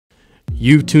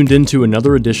You've tuned into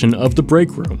another edition of The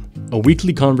Break Room, a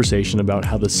weekly conversation about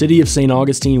how the City of St.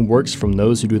 Augustine works from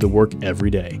those who do the work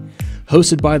every day.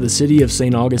 Hosted by the City of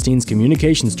St. Augustine's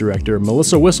Communications Director,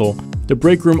 Melissa Wissel, The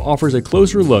Break Room offers a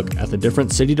closer look at the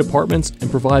different city departments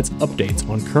and provides updates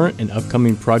on current and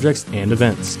upcoming projects and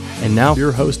events. And now,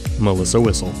 your host, Melissa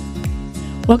Wissel.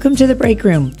 Welcome to The Break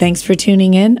Room. Thanks for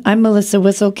tuning in. I'm Melissa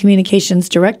Wissel, Communications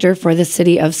Director for the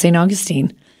City of St.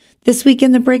 Augustine. This week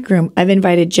in The Break Room, I've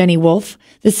invited Jenny Wolfe,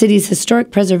 the city's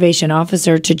Historic Preservation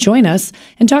Officer, to join us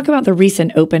and talk about the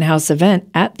recent open house event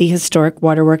at the historic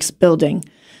Waterworks Building.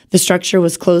 The structure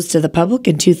was closed to the public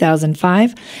in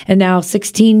 2005, and now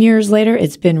 16 years later,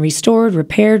 it's been restored,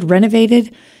 repaired,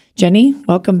 renovated. Jenny,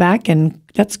 welcome back, and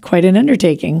that's quite an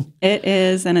undertaking. It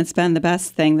is, and it's been the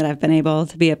best thing that I've been able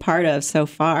to be a part of so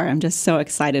far. I'm just so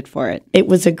excited for it. It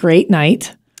was a great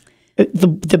night.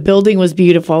 The building was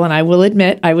beautiful, and I will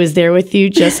admit I was there with you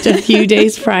just a few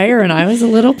days prior, and I was a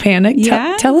little panicked.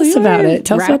 Yeah, tell us about it.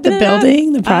 Tell us about the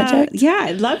building, the project. Yeah,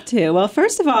 I'd love to. Well,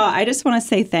 first of all, I just want to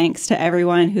say thanks to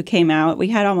everyone who came out. We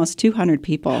had almost 200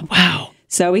 people. Wow.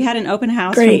 So we had an open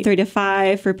house Great. from 3 to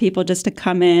 5 for people just to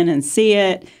come in and see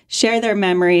it, share their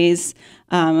memories.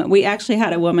 We actually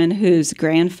had a woman whose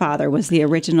grandfather was the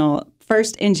original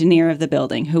first engineer of the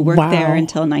building who worked there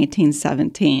until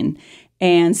 1917.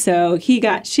 And so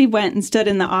she went and stood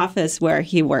in the office where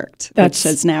he worked, which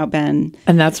has now been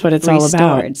and that's what it's restored.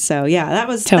 all about. So yeah, that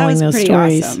was those pretty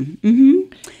stories. Awesome.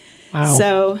 Mm-hmm. Wow.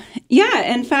 So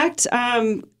yeah, in fact,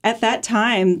 at that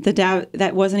time,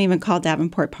 that wasn't even called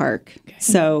Davenport Park. Okay.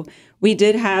 So we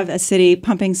did have a city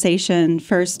pumping station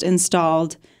first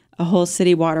installed, a whole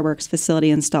city waterworks facility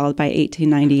installed by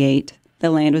 1898. The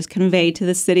land was conveyed to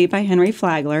the city by Henry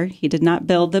Flagler. He did not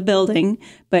build the building,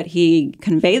 but he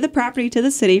conveyed the property to the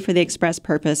city for the express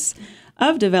purpose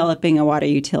of developing a water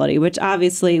utility, which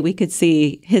obviously we could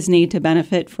see his need to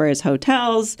benefit for his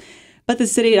hotels. But the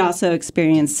city had also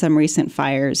experienced some recent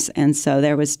fires, and so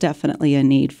there was definitely a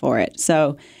need for it.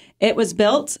 So it was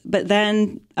built, but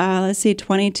then, 30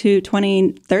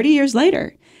 years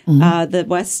later, the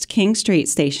West King Street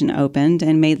station opened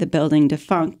and made the building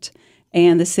defunct.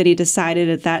 And the city decided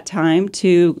at that time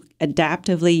to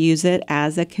adaptively use it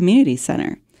as a community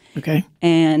center. Okay.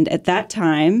 And at that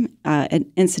time,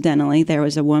 incidentally, there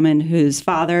was a woman whose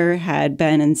father had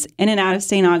been in and out of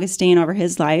St. Augustine over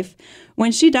his life.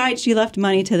 When she died, she left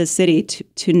money to the city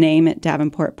to name it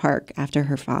Davenport Park after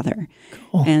her father.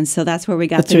 Cool. And so that's where we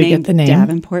got the name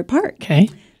Davenport Park. Okay.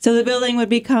 So the building would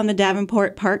become the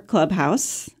Davenport Park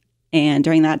Clubhouse. And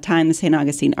during that time, the St.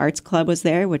 Augustine Arts Club was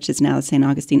there, which is now the St.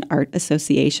 Augustine Art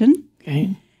Association.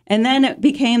 Okay. And then it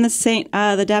became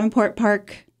the Davenport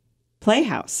Park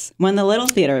Playhouse when the Little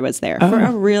Theater was there for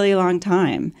a really long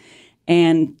time.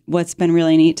 And what's been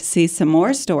really neat to see some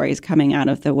more stories coming out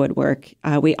of the woodwork.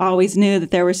 We always knew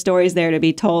that there were stories there to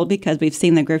be told because we've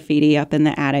seen the graffiti up in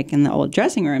the attic and the old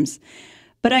dressing rooms.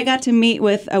 But I got to meet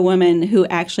with a woman who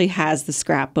actually has the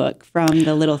scrapbook from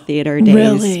the Little Theater days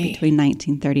between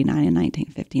 1939 and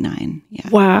 1959. Yeah.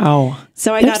 Wow.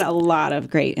 So I got a lot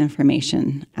of great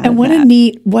information out and of what that.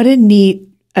 a neat,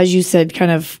 as you said,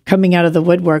 kind of coming out of the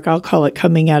woodwork. I'll call it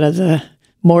coming out of the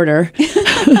mortar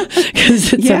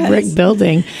because it's a brick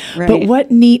building. Right. But what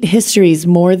neat histories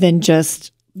more than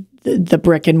just the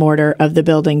brick and mortar of the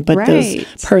building, but those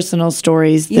personal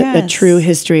stories, the true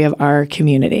history of our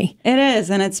community. It is,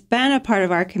 and it's been a part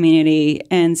of our community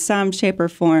in some shape or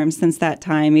form since that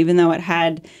time, even though it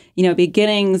had,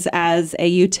 beginnings as a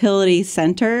utility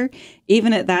center.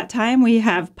 Even at that time, we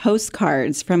have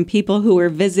postcards from people who were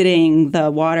visiting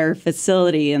the water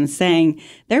facility and saying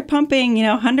they're pumping,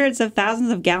 hundreds of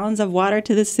thousands of gallons of water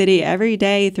to the city every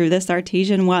day through this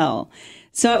artesian well.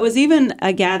 So it was even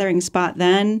a gathering spot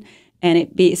then, and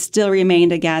it still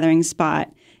remained a gathering spot.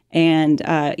 And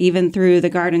even through the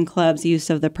Garden Club's use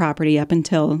of the property up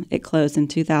until it closed in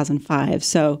 2005.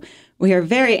 So we are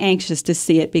very anxious to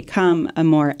see it become a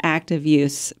more active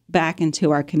use back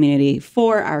into our community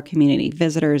for our community,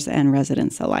 visitors and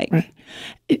residents alike.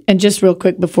 Right. And just real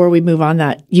quick before we move on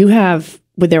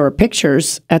there were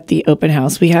pictures at the open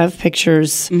house. We have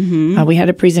pictures. Mm-hmm. We had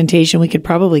a presentation. We could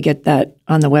probably get that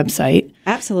on the website.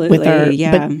 Absolutely,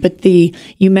 yeah. But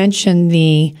you mentioned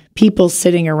the people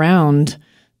sitting around.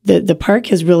 The park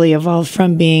has really evolved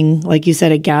from being, like you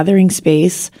said, a gathering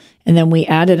space, and then we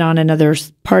added on another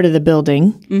part of the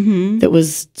building that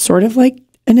was sort of like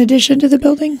an addition to the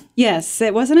building? Yes,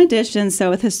 it was an addition. So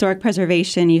with historic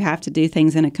preservation, you have to do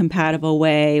things in a compatible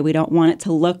way. We don't want it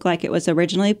to look like it was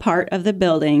originally part of the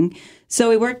building. So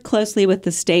we worked closely with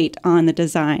the state on the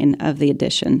design of the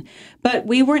addition. But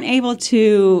we wouldn't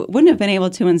have been able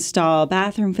to install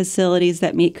bathroom facilities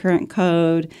that meet current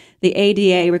code, the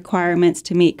ADA requirements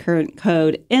to meet current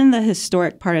code in the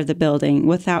historic part of the building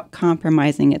without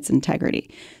compromising its integrity.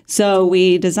 So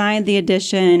we designed the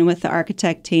addition with the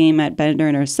architect team at Bender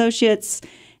and Associates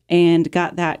and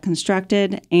got that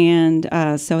constructed. And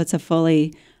so it's a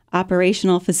fully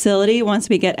operational facility once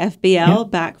we get FBL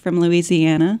back from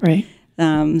Louisiana. Right.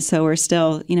 So we're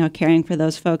still, caring for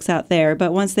those folks out there.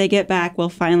 But once they get back, we'll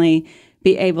finally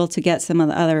be able to get some of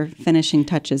the other finishing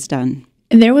touches done.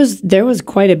 And there was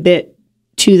quite a bit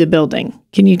to the building.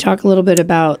 Can you talk a little bit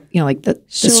about, the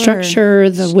structure,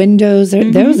 the windows?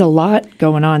 There was a lot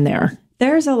going on there.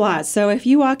 There's a lot. So if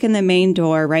you walk in the main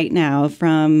door right now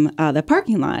from the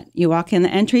parking lot, you walk in the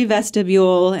entry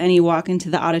vestibule and you walk into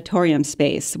the auditorium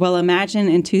space. Well, imagine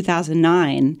in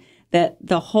 2009 that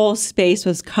the whole space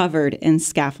was covered in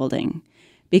scaffolding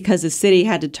because the city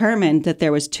had determined that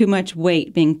there was too much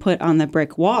weight being put on the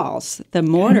brick walls. The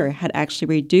mortar had actually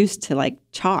reduced to like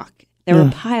chalk. There were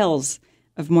piles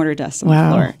of mortar dust on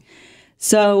the floor.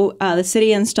 So the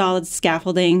city installed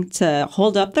scaffolding to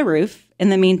hold up the roof in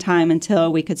the meantime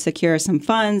until we could secure some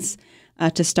funds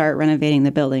to start renovating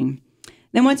the building.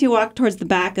 Then once you walk towards the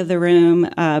back of the room,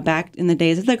 back in the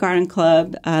days of the garden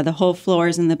club, the whole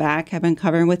floors in the back have been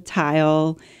covered with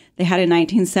tile. They had a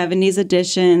 1970s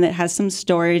addition that has some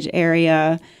storage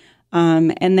area.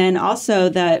 And then also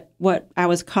what I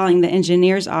was calling the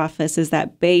engineer's office is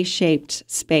that bay-shaped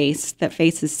space that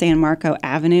faces San Marco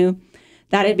Avenue.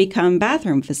 That had become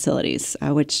bathroom facilities,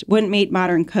 which wouldn't meet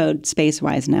modern code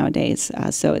space-wise nowadays.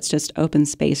 So it's just open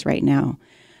space right now.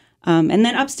 And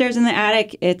then upstairs in the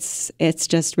attic, it's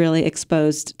just really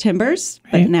exposed timbers,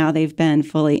 but now they've been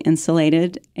fully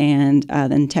insulated, and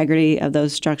the integrity of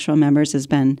those structural members has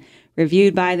been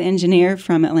reviewed by the engineer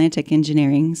from Atlantic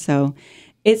Engineering, so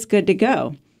it's good to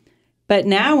go. But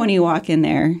now when you walk in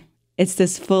there, it's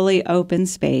this fully open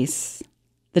space.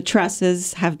 The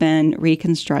trusses have been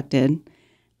reconstructed,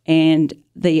 and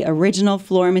the original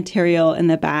floor material in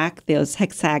the back, those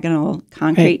hexagonal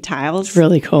concrete tiles. It's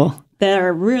really cool. That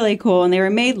are really cool, and they were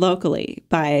made locally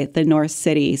by the North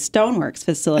City Stoneworks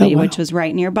facility, which was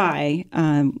right nearby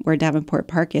where Davenport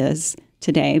Park is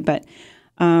today. But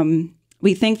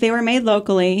we think they were made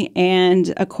locally,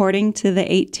 and according to the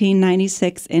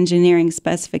 1896 engineering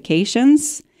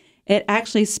specifications, it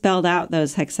actually spelled out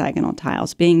those hexagonal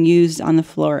tiles being used on the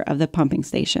floor of the pumping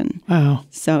station. Wow.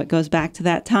 So it goes back to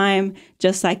that time,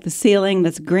 just like the ceiling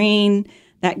that's green.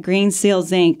 That green seal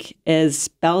zinc is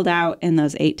spelled out in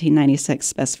those 1896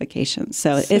 specifications.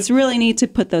 So it's really neat to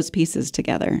put those pieces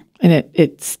together. And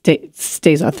it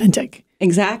stays authentic.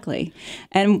 Exactly.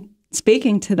 And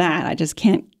speaking to that, I just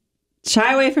can't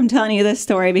shy away from telling you this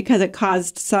story because it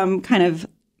caused some kind of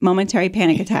momentary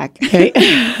panic attack. Okay.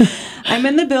 I'm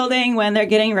in the building when they're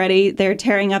getting ready. They're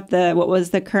tearing up what was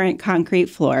the current concrete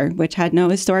floor, which had no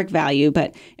historic value.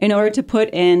 But in order to put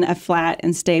in a flat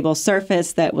and stable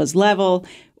surface that was level,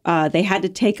 they had to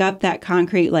take up that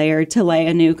concrete layer to lay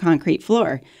a new concrete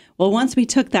floor. Well, once we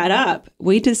took that up,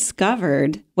 we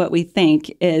discovered what we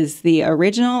think is the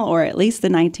original, or at least the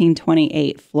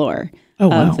 1928 floor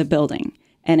of the building.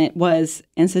 And it was,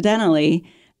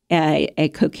 incidentally,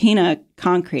 a coquina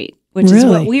concrete, which is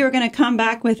what we were going to come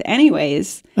back with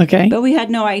anyways. Okay. But we had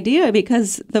no idea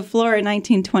because the floor in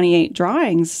 1928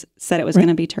 drawings said it was going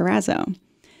to be terrazzo.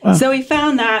 Wow. So we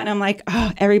found that, and I'm like,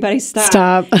 oh, everybody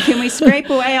stop. Can we scrape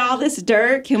away all this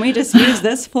dirt? Can we just use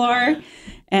this floor?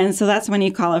 And so that's when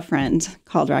you call a friend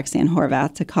called Roxanne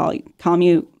Horvath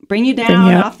to bring you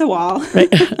down off the wall.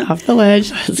 Right, off the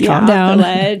ledge. Let's calm down. Off the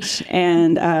ledge.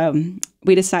 And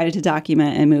we decided to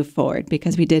document and move forward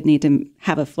because we did need to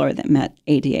have a floor that met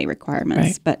ADA requirements.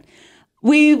 Right. But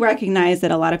we recognize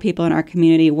that a lot of people in our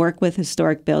community work with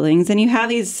historic buildings, and you have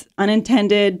these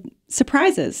unintended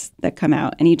surprises that come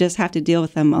out, and you just have to deal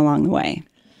with them along the way.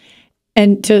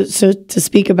 And to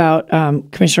speak about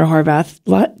Commissioner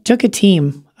Horvath, took a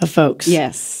team of folks.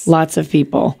 Yes. Lots of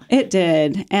people. It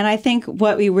did. And I think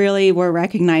what we really were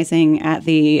recognizing at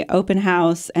the open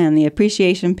house and the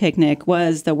appreciation picnic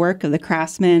was the work of the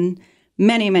craftsmen,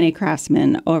 many, many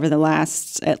craftsmen over the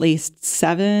last at least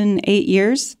 7-8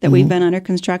 years that we've been under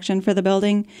construction for the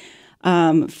building.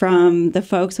 From the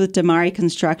folks with Damari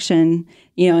Construction,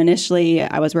 initially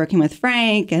I was working with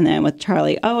Frank, and then with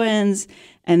Charlie Owens,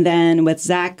 and then with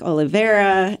Zach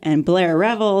Oliveira and Blair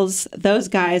Revels. Those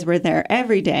guys were there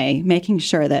every day making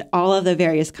sure that all of the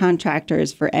various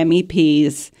contractors for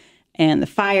MEPs and the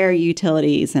fire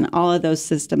utilities and all of those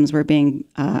systems were being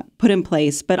put in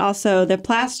place, but also the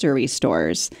plaster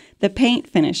restorers, the paint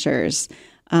finishers,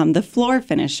 the floor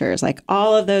finishers, like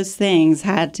all of those things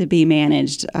had to be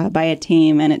managed by a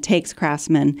team, and it takes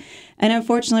craftsmen. And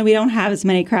unfortunately, we don't have as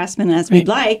many craftsmen as we'd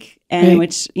like, and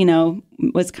which,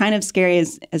 was kind of scary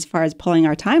as far as pulling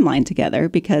our timeline together,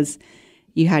 because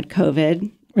you had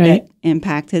COVID that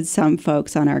impacted some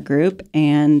folks on our group,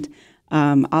 and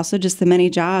also just the many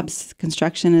jobs.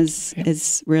 Construction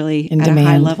is really in at demand,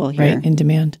 a high level here. Right, in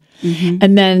demand.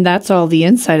 And then that's all the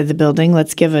inside of the building.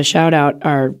 Let's give a shout out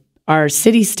our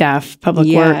city staff,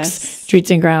 Public Works,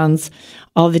 Streets and Grounds,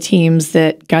 all the teams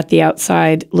that got the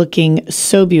outside looking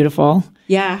so beautiful.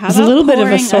 Yeah, it was a little bit of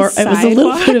a sore. It was a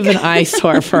little bit of an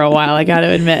eyesore for a while, I got to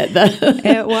admit.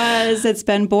 It was. It's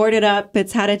been boarded up.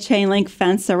 It's had a chain link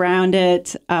fence around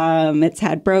it. It's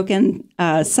had broken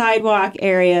sidewalk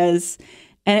areas.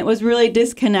 And it was really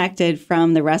disconnected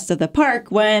from the rest of the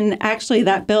park, when actually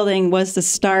that building was the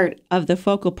start of the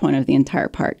focal point of the entire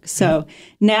park. So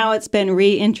now it's been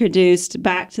reintroduced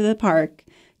back to the park.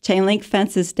 Chain link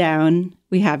fences down.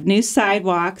 We have new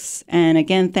sidewalks. And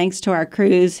again, thanks to our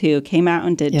crews who came out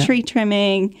and did tree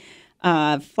trimming,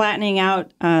 flattening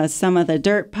out some of the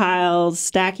dirt piles,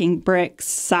 stacking bricks,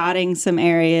 sodding some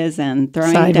areas, and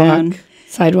throwing down.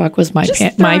 Sidewalk was my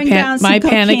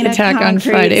panic attack on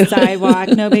Friday. Sidewalk,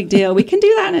 no big deal. We can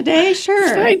do that in a day,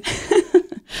 sure. Right.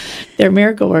 They're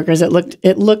miracle workers. It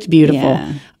looked beautiful.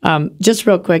 Yeah. Just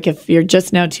real quick, if you're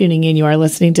just now tuning in, you are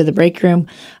listening to The Break Room.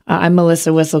 I'm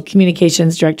Melissa Whistle,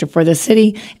 Communications Director for the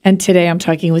city, and today I'm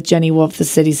talking with Jenny Wolfe, the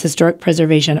city's Historic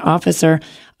Preservation Officer,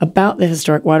 about the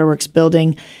historic Waterworks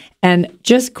Building. And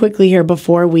just quickly here,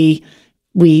 before we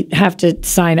have to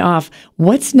sign off,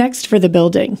 what's next for the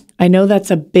building? I know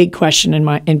that's a big question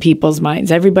in people's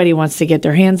minds. Everybody wants to get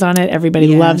their hands on it.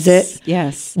 Everybody loves it.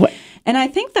 Yes. And I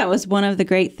think that was one of the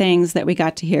great things that we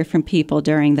got to hear from people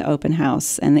during the open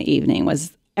house and the evening,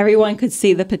 was everyone could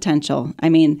see the potential. I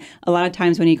mean, a lot of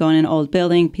times when you go in an old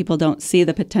building, people don't see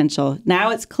the potential. Now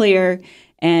it's clear,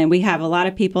 and we have a lot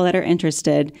of people that are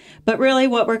interested. But really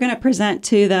what we're going to present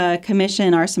to the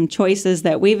commission are some choices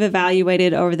that we've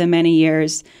evaluated over the many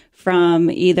years, from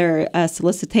either a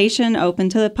solicitation open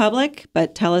to the public,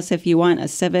 but tell us if you want a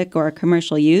civic or a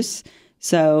commercial use.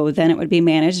 So then it would be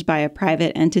managed by a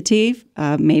private entity,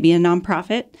 maybe a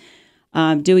nonprofit.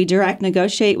 Do we direct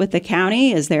negotiate with the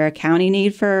county? Is there a county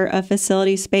need for a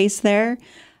facility space there?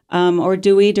 Or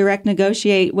do we direct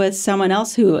negotiate with someone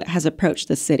else who has approached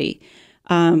the city?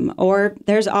 Or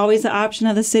there's always the option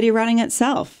of the city running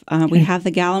itself. We have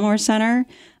the Gallimore Center.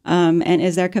 And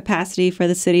is there capacity for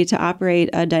the city to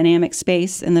operate a dynamic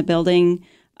space in the building,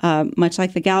 much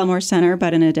like the Gallimore Center,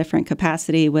 but in a different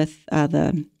capacity with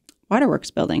the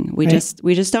Waterworks Building? We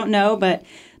just don't know, but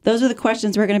those are the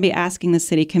questions we're going to be asking the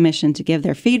City Commission to give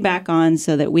their feedback on,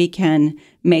 so that we can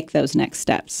make those next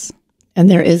steps. And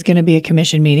there is going to be a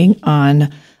commission meeting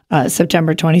on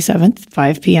September 27th,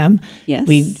 5 p.m. Yes.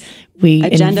 We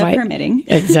agenda permitting.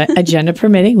 Agenda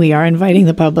permitting. We are inviting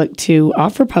the public to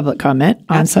offer public comment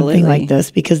on something like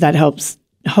this, because that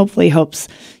hopefully helps,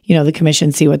 the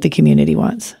commission see what the community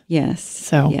wants. Yes.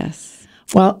 So, yes.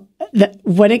 Well, it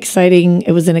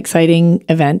was an exciting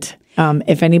event.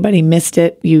 If anybody missed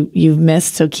it, you've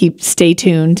missed, so stay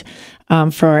tuned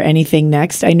for anything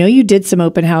next. I know you did some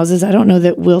open houses. I don't know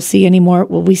that we'll see any more.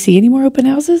 Will we see any more open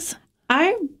houses?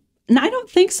 I don't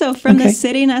think so from the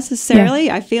city necessarily.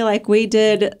 Yeah. I feel like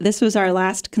this was our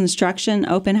last construction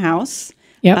open house.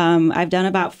 Yep. I've done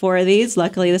about 4 of these.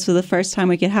 Luckily, this was the first time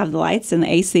we could have the lights and the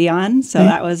AC on, so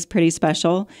that was pretty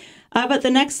special. But the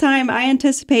next time, I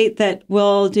anticipate that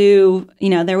we'll do,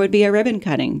 there would be a ribbon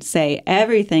cutting, say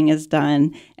everything is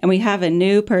done, and we have a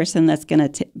new person that's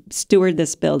going to steward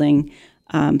this building,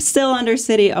 still under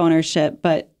city ownership,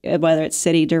 but whether it's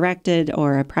city directed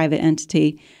or a private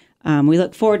entity. We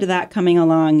look forward to that coming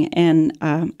along. And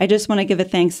I just want to give a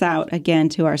thanks out again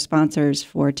to our sponsors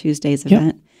for Tuesday's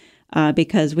event,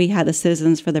 because we had the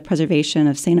Citizens for the Preservation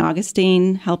of St.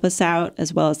 Augustine help us out,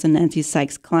 as well as the Nancy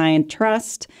Sykes Klein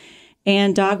Trust,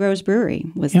 and Dog Rose Brewery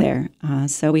was there.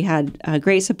 So we had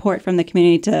great support from the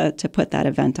community to put that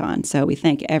event on. So we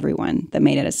thank everyone that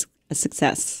made it a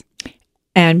success.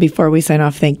 And before we sign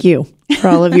off, thank you for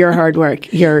all of your hard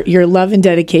work. Your love and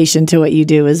dedication to what you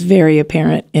do is very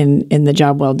apparent in the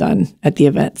job well done at the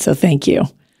event. So thank you.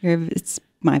 It's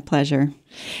my pleasure.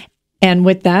 And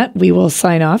with that, we will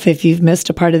sign off. If you've missed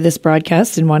a part of this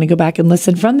broadcast and want to go back and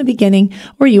listen from the beginning,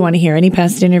 or you want to hear any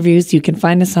past interviews, you can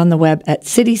find us on the web at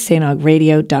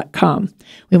citysainaug.com.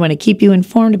 We want to keep you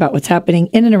informed about what's happening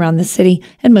in and around the city,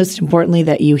 and most importantly,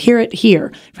 that you hear it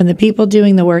here from the people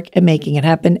doing the work and making it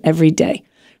happen every day.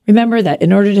 Remember that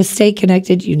in order to stay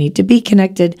connected, you need to be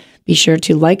connected. Be sure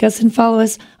to like us and follow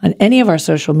us on any of our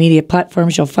social media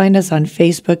platforms. You'll find us on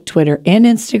Facebook, Twitter, and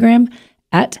Instagram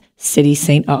at City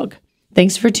St. Aug.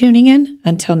 Thanks for tuning in.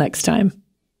 Until next time.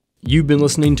 You've been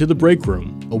listening to The Break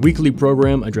Room, a weekly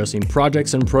program addressing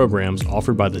projects and programs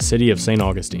offered by the City of St.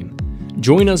 Augustine.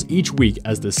 Join us each week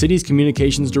as the city's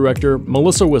communications director,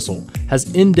 Melissa Wissel,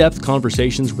 has in-depth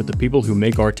conversations with the people who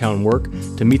make our town work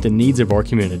to meet the needs of our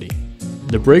community.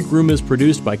 The Break Room is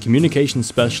produced by communications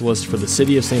specialist for the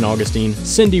City of St. Augustine,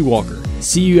 Cindy Walker.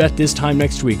 See you at this time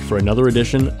next week for another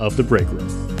edition of The Break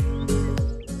Room.